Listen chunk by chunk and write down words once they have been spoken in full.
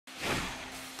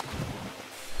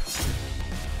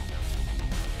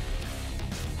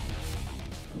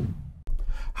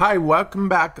Hi, welcome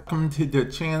back. Welcome to the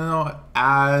channel.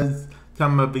 As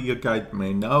some of you guys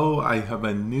may know, I have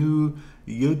a new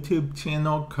YouTube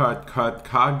channel called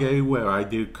Kage where I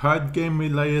do card game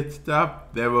related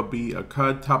stuff. There will be a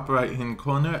card top right hand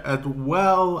corner as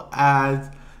well as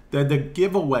there's a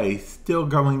giveaway still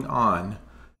going on.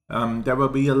 There will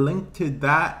be a link to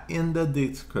that in the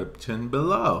description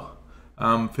below.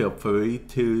 Feel free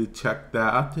to check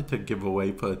that out. It's a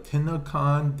giveaway for a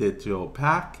TinderCon digital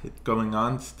pack. It's going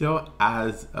on still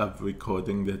as of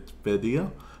recording this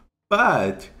video.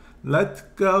 But let's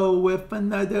go with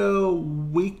another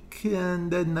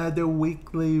weekend, another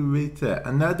weekly reset.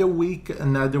 Another week,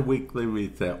 another weekly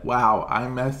reset. Wow, I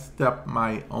messed up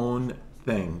my own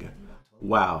thing.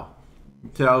 Wow.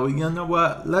 So, you know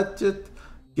what? Let's just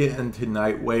get into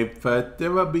Nightwave first. There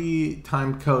will be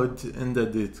time codes in the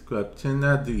description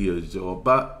as usual,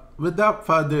 but without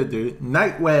further ado,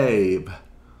 Nightwave!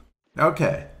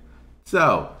 Okay,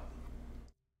 so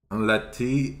let's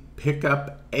see, pick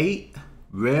up 8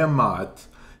 rare mods.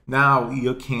 Now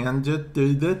you can just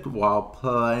do this while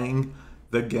playing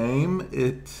the game.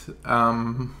 It's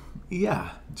yeah,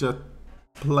 just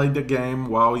play the game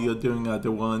while you're doing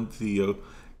other ones. You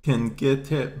can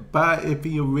get it, but if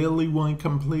you really want to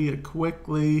complete it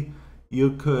quickly,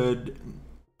 you could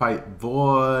fight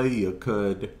Void, you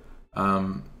could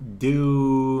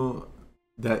do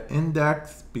the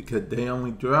index because they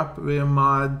only drop rare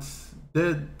mods.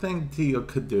 The things you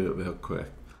could do it real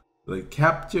quick. Like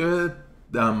capture,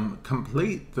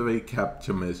 complete 3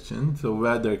 capture missions, or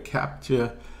rather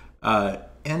capture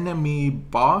enemy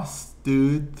boss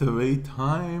dude 3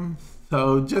 times.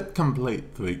 So just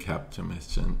complete 3 capture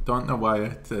missions. Don't know why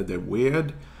I said it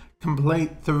weird.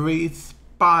 Complete 3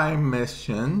 spy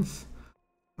missions.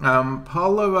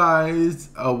 Polarize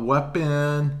a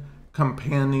weapon,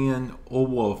 companion, or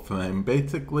Warframe.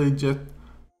 Basically just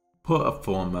put a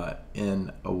format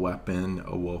in a weapon,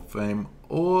 a Warframe,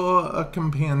 or a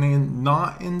companion,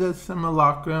 not in the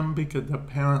simulacrum because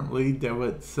apparently there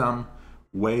was some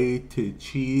way to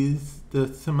cheese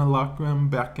the simulacrum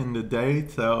back in the day,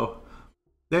 so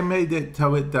they made it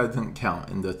so it doesn't count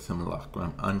in the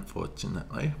simulacrum,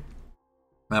 unfortunately.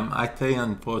 I say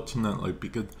unfortunately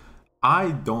because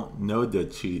I don't know the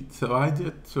cheat, so I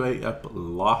just straight up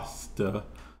lost the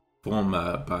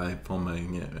format by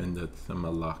formatting it in the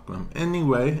simulacrum.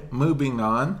 Anyway, moving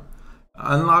on.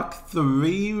 Unlock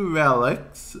 3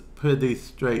 relics, pretty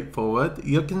straightforward.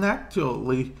 You can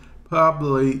actually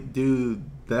probably do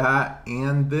that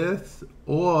and this,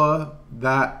 or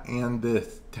that and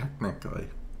this technically.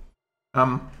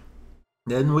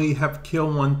 Then we have kill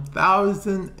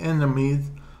 1,000 enemies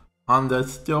on the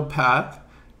still path.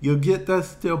 You get the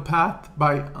still path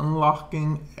by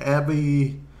unlocking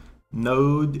every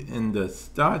node in the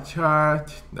star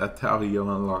chart. That's how you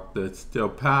unlock the still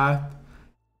path.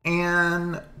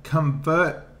 And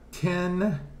convert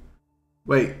 10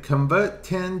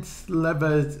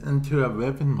 slivers into a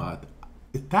ribbon mod.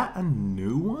 Is that a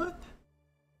new one?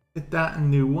 Is that a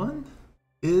new one?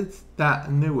 Is that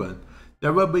a new one?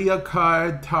 There will be a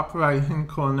card top right hand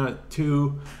corner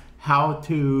to how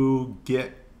to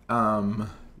get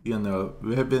you know,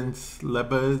 ribbon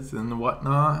slivers and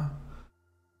whatnot,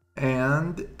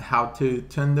 and how to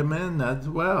turn them in as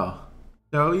well.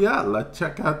 So yeah, let's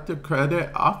check out the credit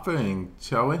offering,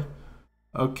 shall we?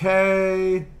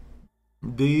 Okay,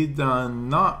 these are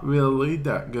not really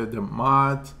that good at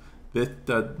mods. This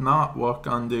does not work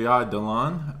on the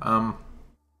Eidolon.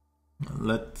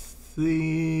 Let's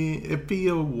see, if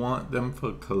you want them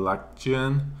for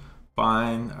collection,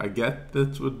 fine. I guess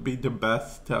this would be the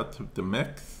best out of the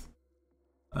mix.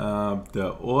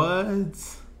 The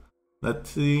odds,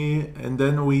 let's see, and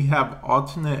then we have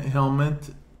alternate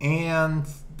helmet and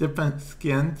different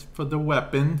skins for the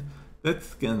weapon. That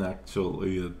skin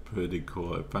actually is pretty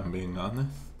cool if I'm being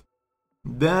honest.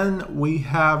 Then we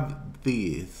have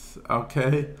these,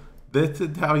 okay? This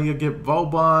is how you get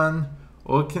Vauban,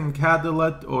 or can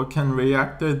Catalyst, or can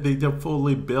Reactor. These are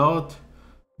fully built.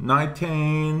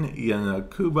 Nitane, you know,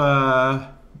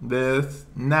 Kuba, this.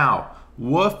 Now,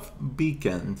 Wolf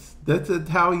Beacons. This is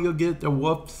how you get the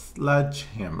Wolf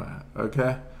Sledgehammer,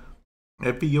 okay?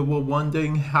 If you were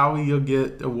wondering how you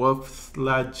get the Wolf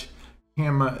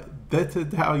Sledgehammer, this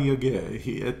is how you get it.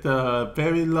 It's a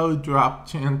very low drop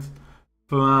chance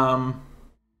from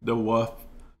the Wolf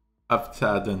of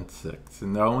Saturn 6.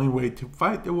 And the only way to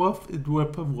fight the Wolf is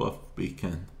with a Wolf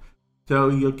Beacon. So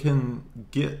you can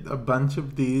get a bunch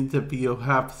of these if you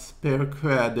have spare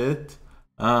credit.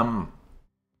 Or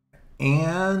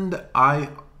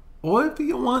if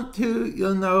you want to,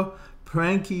 you know,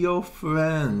 prank your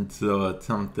friends or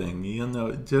something, you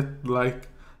know, just like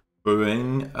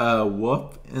bring a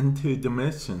wolf into the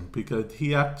mission because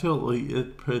he actually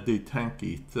is pretty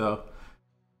tanky. So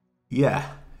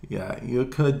yeah, you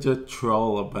could just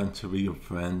troll a bunch of your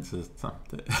friends or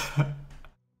something.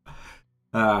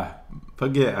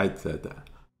 Forget I said that.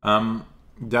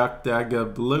 Dark Dagger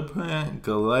Blueprint,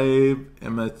 Glaive,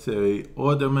 Emissary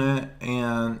Ornament,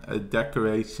 and a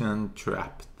decoration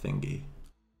trap thingy.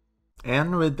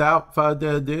 And without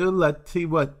further ado, let's see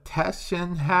what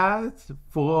Teshin has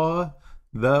for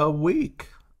the week.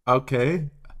 Okay,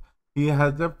 he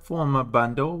has a former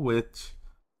bundle, which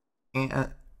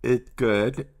is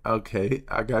good. Okay,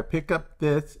 I gotta pick up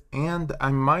this, and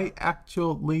I might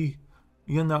actually,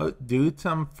 do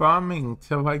some farming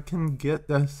so I can get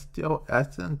the steel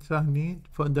essence I need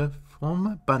for the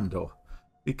former bundle.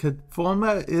 Because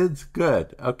former is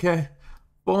good, okay?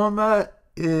 Former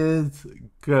is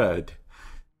good.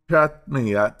 Trust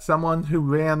me, as someone who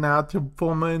ran out of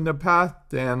former in the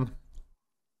past, and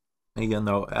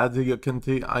as you can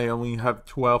see, I only have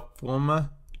 12 former,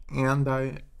 and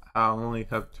I only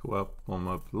have 12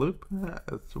 former blueprint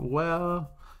as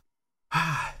well.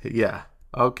 Yeah,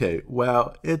 okay,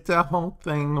 well, it's a whole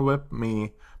thing with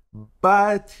me,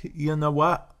 but you know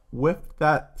what? With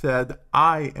that said,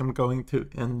 I am going to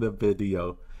end the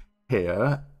video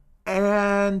here.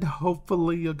 And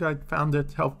hopefully you guys found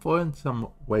it helpful in some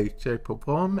way, shape, or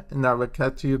form. And I will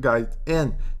catch you guys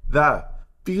in the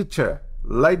future.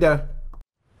 Later.